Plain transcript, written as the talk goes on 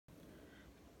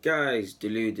Guys,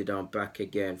 deluded, I'm back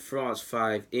again. France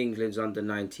 5, England's under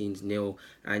 19s nil.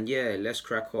 And yeah, let's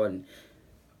crack on.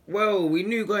 Well, we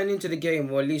knew going into the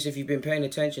game, or at least if you've been paying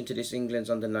attention to this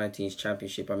England's under 19s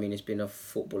championship, I mean, it's been a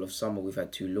football of summer. We've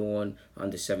had Toulon,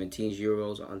 under 17s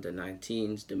Euros, under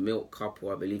 19s, the Milk Cup,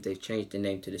 or I believe they've changed the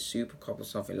name to the Super Cup or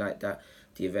something like that.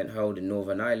 The event held in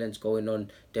Northern Ireland's going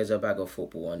on. There's a bag of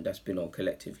football on that's been on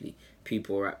collectively.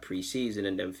 People are at pre-season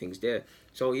and them things there.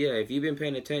 So yeah, if you've been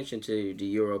paying attention to the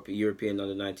European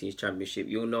Under-19s Championship,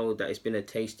 you'll know that it's been a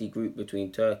tasty group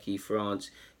between Turkey, France,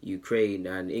 Ukraine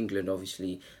and England,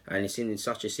 obviously. And it's in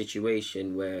such a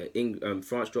situation where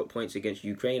France dropped points against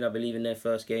Ukraine, I believe, in their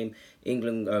first game.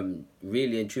 England,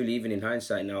 really and truly, even in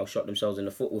hindsight now, shot themselves in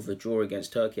the foot with a draw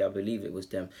against Turkey. I believe it was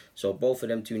them. So both of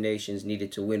them two nations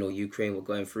needed to win, or Ukraine were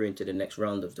going through into the next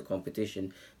round of the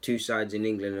competition. Two sides in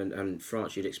England and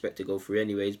France you'd expect to go through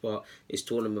anyways, but it's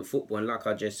tournament football. And like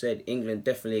I just said, England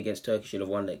definitely against Turkey should have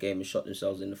won that game and shot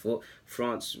themselves in the foot.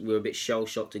 France were a bit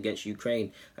shell-shocked against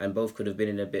Ukraine, and both could have been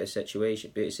in a better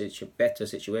situation.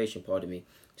 Pardon me.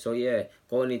 So yeah,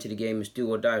 going into the game is do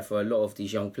or die for a lot of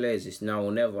these young players. It's now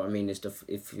or never. I mean, it's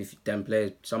if them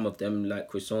players, some of them like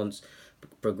Croissants,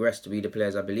 progress to be the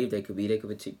players I believe they could be. They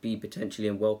could be potentially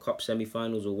in World Cup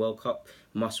semi-finals or World Cup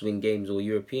must-win games or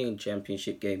European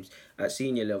Championship games at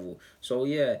senior level. So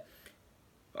yeah,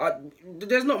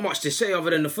 there's not much to say other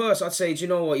than the first. I'd say, do you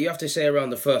know what? You have to say around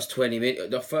the first 20 minutes,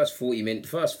 the first 40 minutes,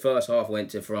 first half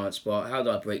went to France. But how do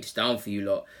I break this down for you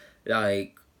lot?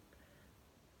 Like,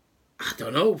 I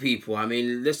don't know, people. I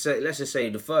mean, let's just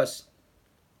say first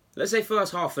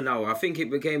half an hour. I think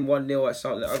it became 1-0 at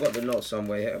something. I got the note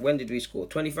somewhere. When did we score?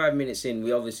 25 minutes in,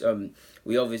 we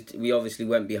obviously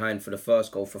went behind for the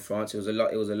first goal for France. It was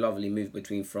a lovely move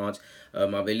between France. I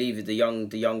believe the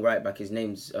young right back. His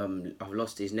name's I've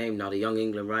lost his name now. The young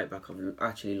England right back. I've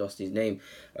actually lost his name.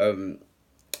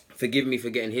 Forgive me for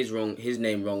getting his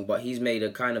name wrong, but he's made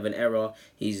a kind of an error.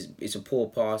 It's a poor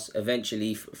pass.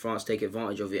 Eventually, France take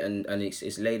advantage of it, and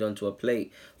it's laid onto a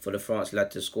plate for the France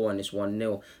lad to score, and it's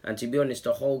 1-0. And to be honest,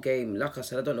 the whole game, like I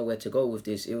said, I don't know where to go with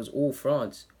this. It was all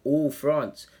France.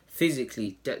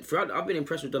 Physically. I've been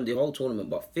impressed with them the whole tournament,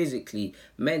 but physically,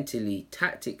 mentally,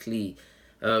 tactically,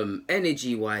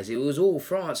 energy-wise, it was all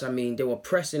France. I mean, they were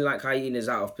pressing like hyenas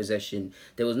out of possession.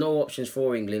 There was no options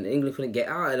for England. England couldn't get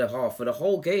out of the half for the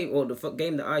whole game, or the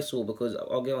game that I saw, because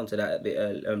I'll get onto that a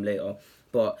bit later.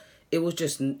 But it was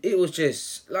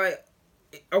just like,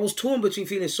 I was torn between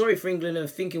feeling sorry for England and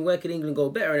thinking where could England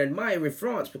go better, and admiring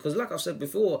France, because like I said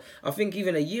before, I think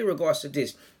even a year ago I said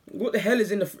this: what the hell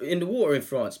is in the water in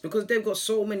France? Because they've got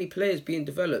so many players being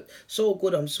developed, so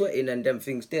good. I'm sweating and them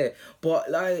things there, but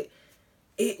like,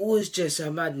 it was just a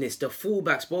madness. The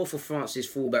fullbacks, both of France's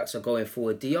fullbacks are going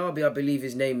forward. Diaby, I believe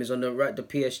his name is on the right, the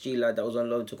PSG lad that was on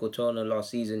loan to Cotonou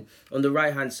last season. On the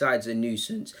right-hand side's a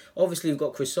nuisance. Obviously, we've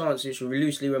got Croissants, which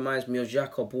loosely reminds me of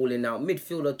Xhaka balling out.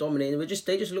 Midfielder dominating.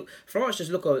 France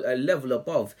just look a level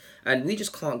above. And we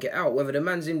just can't get out. Whether the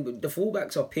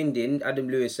fullbacks are pinned in, Adam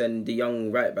Lewis and the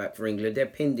young right-back for England, they're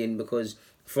pinned in because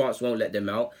France won't let them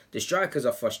out. The strikers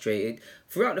are frustrated.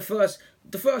 Throughout the first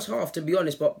half, to be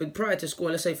honest, but prior to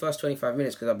scoring, let's say first 25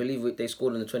 minutes, because I believe they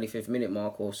scored on the 25th minute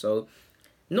mark or so,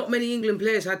 not many England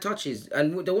players had touches.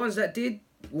 And the ones that did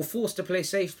were forced to play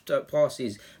safe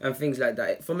passes and things like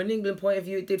that. From an England point of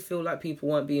view, it did feel like people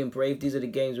weren't being brave. These are the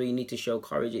games where you need to show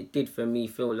courage. It did, for me,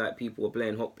 feel like people were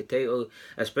playing hot potato,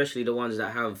 especially the ones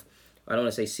that have, I don't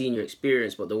want to say senior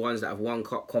experience, but the ones that have won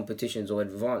cup competitions or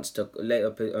advanced to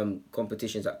later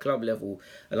competitions at club level.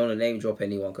 I don't want to name drop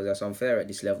anyone because that's unfair at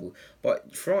this level.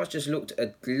 But France just looked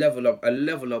a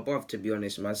level above, to be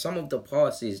honest, man. Some of the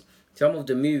passes, some of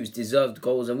the moves deserved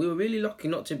goals, and we were really lucky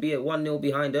not to be at 1-0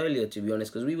 behind earlier, to be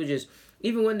honest, because we were just,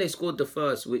 even when they scored the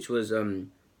first, which was,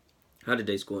 how did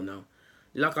they score now?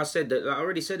 Like I said, I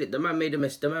already said it. The man made a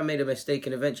mistake,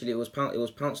 and eventually it was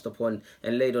pounced upon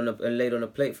and laid on a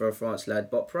plate for a France lad.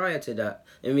 But prior to that,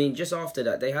 I mean, just after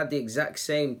that, they had the exact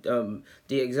same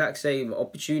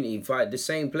opportunity. The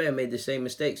same player made the same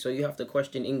mistake. So you have to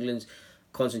question England's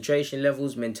concentration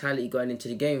levels, mentality going into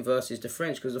the game versus the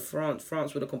French, because the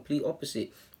France were the complete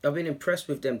opposite. I've been impressed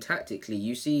with them tactically.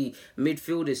 You see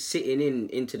midfielders sitting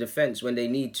into defence when they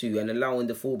need to and allowing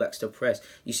the fullbacks to press.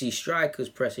 You see strikers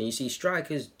pressing. You see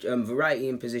strikers variety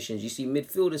in positions. You see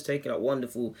midfielders taking up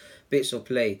wonderful bits of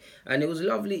play. And it was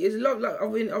lovely.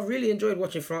 I've really enjoyed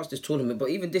watching France this tournament. But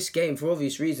even this game, for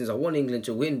obvious reasons, I want England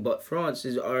to win. But France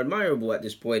are admirable at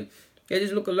this point. They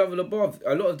just look a level above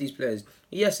a lot of these players.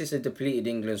 Yes, it's a depleted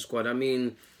England squad. I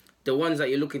mean, the ones that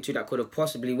you're looking to that could have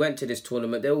possibly went to this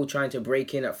tournament, they're all trying to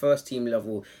break in at first team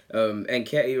level.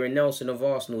 Nketiah and Nelson of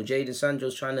Arsenal, Jadon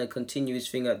Sancho's trying to continue his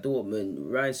thing at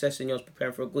Dortmund, Ryan Sessegnon's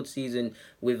preparing for a good season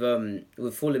with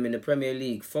Fulham in the Premier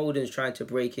League, Foden's trying to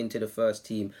break into the first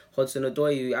team,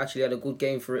 Hudson-Odoi actually had a good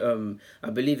game for I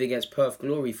believe against Perth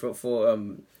Glory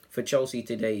for Chelsea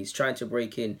today. He's trying to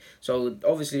break in. So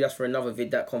obviously that's for another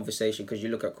that conversation, because you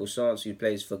look at Cousins, who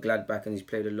plays for Gladbach and he's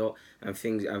played a lot, and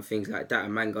things like that.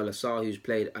 And Mangala Sarr, who's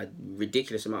played a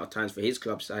ridiculous amount of times for his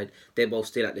club side. They're both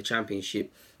still at the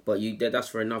Championship. But that's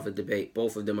for another debate.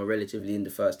 Both of them are relatively in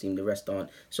the first team, the rest aren't.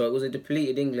 So it was a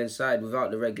depleted England side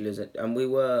without the regulars, and we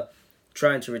were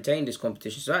trying to retain this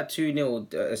competition. So at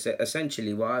 2-0,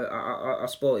 essentially, well, I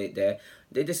spoiled it there.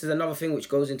 This is another thing which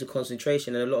goes into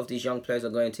concentration, and a lot of these young players are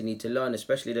going to need to learn,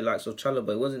 especially the likes of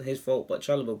Chalobah. It wasn't his fault, but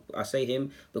Chalobah, I say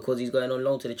him because he's going on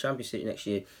loan to the Championship next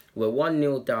year. We're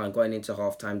 1-0 down going into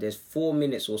half-time. There's 4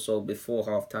 minutes or so before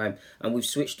half-time, and we've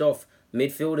switched off.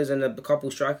 Midfielders and a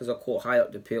couple strikers are caught high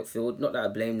up the field. Not that I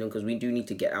blame them, because we do need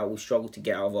to get out. We struggled to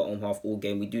get out of our own half all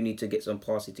game. We do need to get some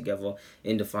passes together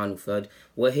in the final third.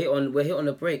 We're hit on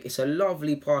a break. It's a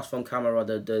lovely pass from Camara,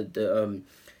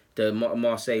 the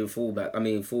Marseille fullback.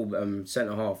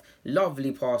 Centre half.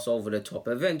 Lovely pass over the top.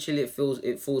 Eventually, it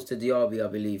falls to Diaby, I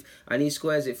believe, and he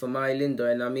squares it for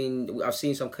Maolida. And I've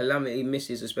seen some calamity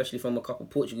misses, especially from a couple of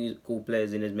Portugal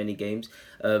players in as many games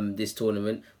this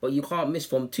tournament. But you can't miss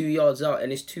from 2 yards out,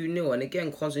 and it's 2-0. And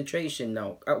again, concentration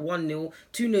now at 1-0,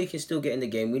 2-0. You can still get in the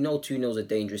game. We know 2-0 is a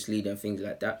dangerous lead and things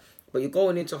like that. But you're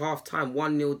going into half-time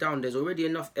 1-0 down. There's already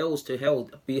enough L's to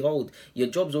behold. Your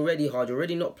job's already hard. You're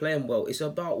already not playing well. It's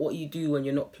about what you do when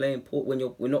you're not playing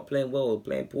we're not playing well or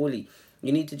playing poorly.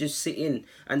 You need to just sit in.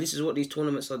 And this is what these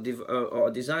tournaments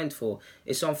are designed for.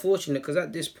 It's unfortunate because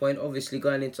at this point, obviously,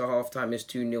 going into half-time, it's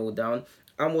 2-0 down.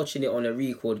 I'm watching it on a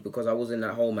record because I wasn't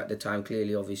at home at the time,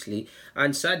 clearly, obviously.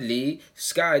 And sadly,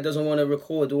 Sky doesn't want to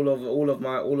record all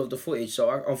of the footage. So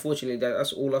unfortunately,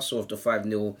 that's all I saw of the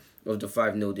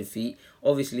 5-0 defeat.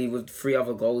 Obviously, with 3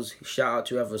 other goals, shout out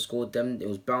to whoever scored them. It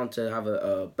was bound to have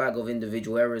a bag of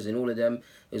individual errors in all of them.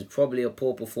 It was probably a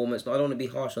poor performance. Now, I don't want to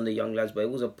be harsh on the young lads, but it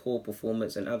was a poor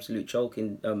performance and absolute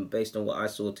choking based on what I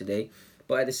saw today.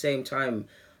 But at the same time,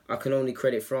 I can only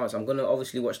credit France. I'm gonna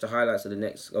obviously watch the highlights of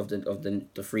the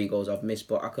 3 goals I've missed,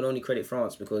 but I can only credit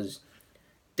France because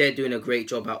they're doing a great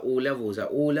job at all levels. At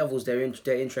all levels, they're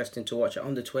interesting to watch. At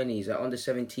under-20s, at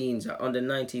under-17s, at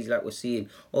under-90s, like we're seeing.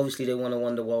 Obviously, they won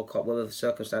the World Cup. Whether the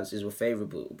circumstances were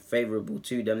favourable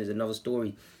to them is another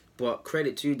story. But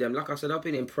credit to them. Like I said, I've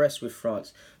been impressed with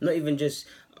France. Not even just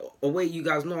away. You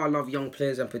guys know I love young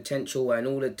players and potential and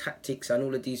all the tactics and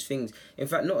all of these things. In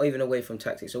fact, not even away from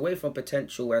tactics, away from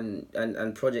potential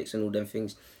and projects and all them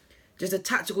things. Just the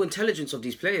tactical intelligence of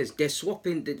these players. They're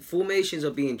swapping, the formations are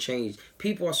being changed.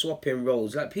 People are swapping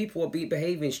roles. Like, people are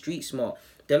behaving street smart.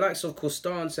 The likes of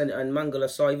Cousins and Mangala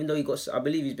Sarr, even though I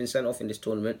believe he's been sent off in this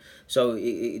tournament, so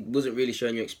it wasn't really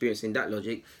showing you experience in that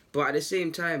logic. But at the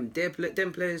same time,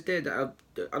 them players there that are,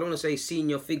 I don't want to say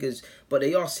senior figures, but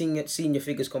they are senior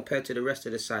figures compared to the rest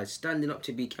of the side, standing up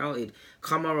to be counted.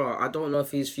 Camara, I don't know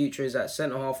if his future is at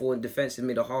centre half or in defensive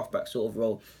mid or halfback sort of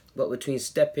role. But between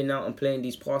stepping out and playing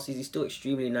these passes, he's still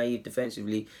extremely naive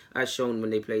defensively, as shown when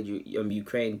they played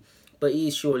Ukraine. But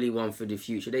he's surely one for the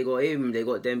future. They got him. They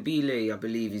got Dembele, I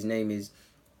believe his name is.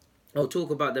 I'll talk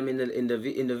about them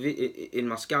in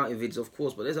my scouting vids, of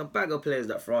course. But there's a bag of players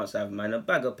that France have, man. A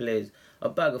bag of players.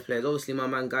 Obviously, my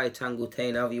man Guy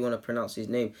Tangutain, however you want to pronounce his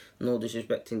name, no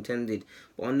disrespect intended.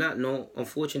 But on that note,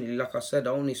 unfortunately, like I said,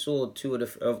 I only saw 2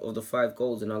 of the 5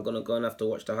 goals, and I'm gonna go and have to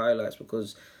watch the highlights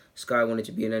because Sky wanted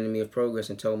to be an enemy of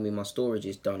progress and tell me my storage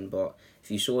is done. But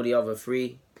if you saw the other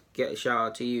 3, get a shout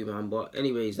out to you, man. But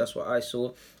anyways, that's what I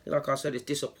saw. Like I said, it's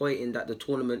disappointing that the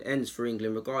tournament ends for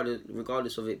England,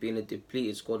 regardless of it being a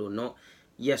depleted squad or not.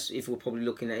 Yes, if we're probably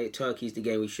looking at it, Turkey's the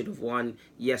game we should have won.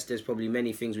 Yes, there's probably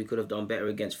many things we could have done better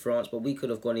against France, but we could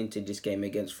have gone into this game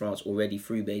against France already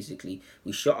through, basically.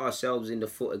 We shot ourselves in the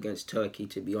foot against Turkey,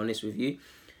 to be honest with you.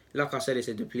 Like I said, it's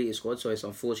a depleted squad, so it's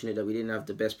unfortunate that we didn't have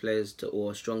the best players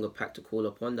or a stronger pack to call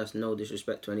upon. That's no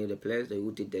disrespect to any of the players. They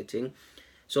all did their thing.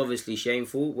 It's obviously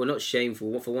shameful. Well, not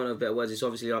shameful. For one of better words, it's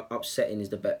obviously upsetting is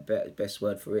the best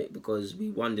word for it, because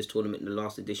we won this tournament in the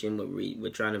last edition.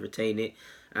 We're trying to retain it.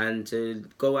 And to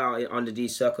go out under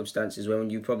these circumstances when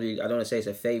you probably, I don't want to say it's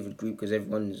a favoured group because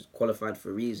everyone's qualified for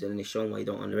a reason and it's shown why you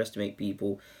don't underestimate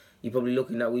people. You're probably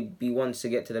looking at we'd be ones to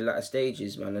get to the latter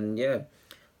stages, man. And yeah,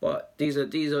 But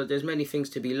there's many things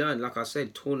to be learned. Like I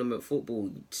said, tournament football,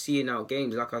 seeing out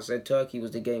games. Like I said, Turkey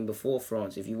was the game before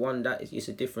France. If you won that, it's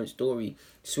a different story.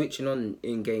 Switching on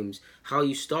in games, how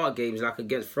you start games, like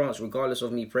against France, regardless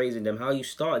of me praising them, how you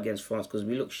start against France, because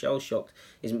we look shell shocked,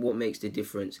 is what makes the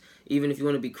difference. Even if you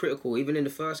want to be critical, even in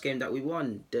the first game that we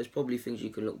won, there's probably things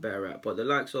you can look better at. But the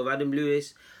likes of Adam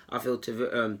Lewis, I feel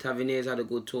Tavernier's had a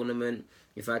good tournament.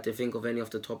 If I had to think of any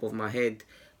off the top of my head,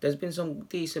 there's been some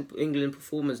decent England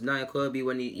performance. Nia Kirby,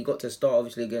 when he got to start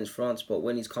obviously against France, but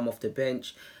when he's come off the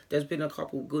bench, there's been a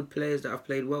couple good players that have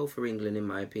played well for England in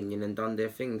my opinion and done their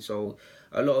thing. So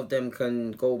a lot of them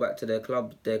can go back to their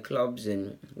clubs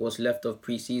and what's left of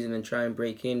pre-season and try and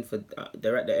break in.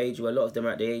 They're at the age where a lot of them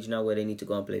are at the age now where they need to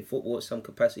go and play football at some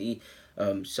capacity.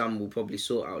 Some will probably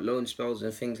sort out loan spells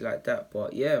and things like that.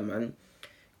 But yeah, man.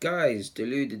 Guys,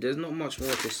 deluded. There's not much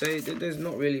more to say. There's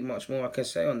not really much more I can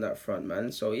say on that front,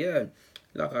 man. So yeah,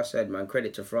 like I said, man,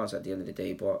 credit to France at the end of the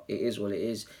day, but it is what it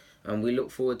is. And we look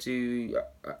forward to,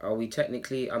 are we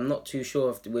technically, I'm not too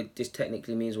sure if this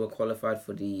technically means we're qualified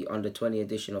for the under-20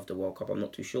 edition of the World Cup. I'm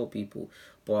not too sure, people.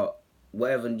 But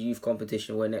whatever youth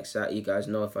competition we're next at, you guys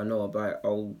know if I know about it,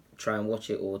 I'll try and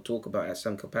watch it or talk about it at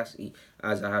some capacity,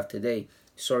 as I have today.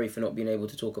 Sorry for not being able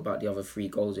to talk about the other 3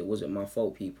 goals. It wasn't my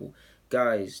fault, people.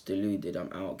 Guys, deluded.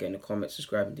 I'm out. Get in the comments,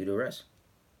 subscribe, and do the rest.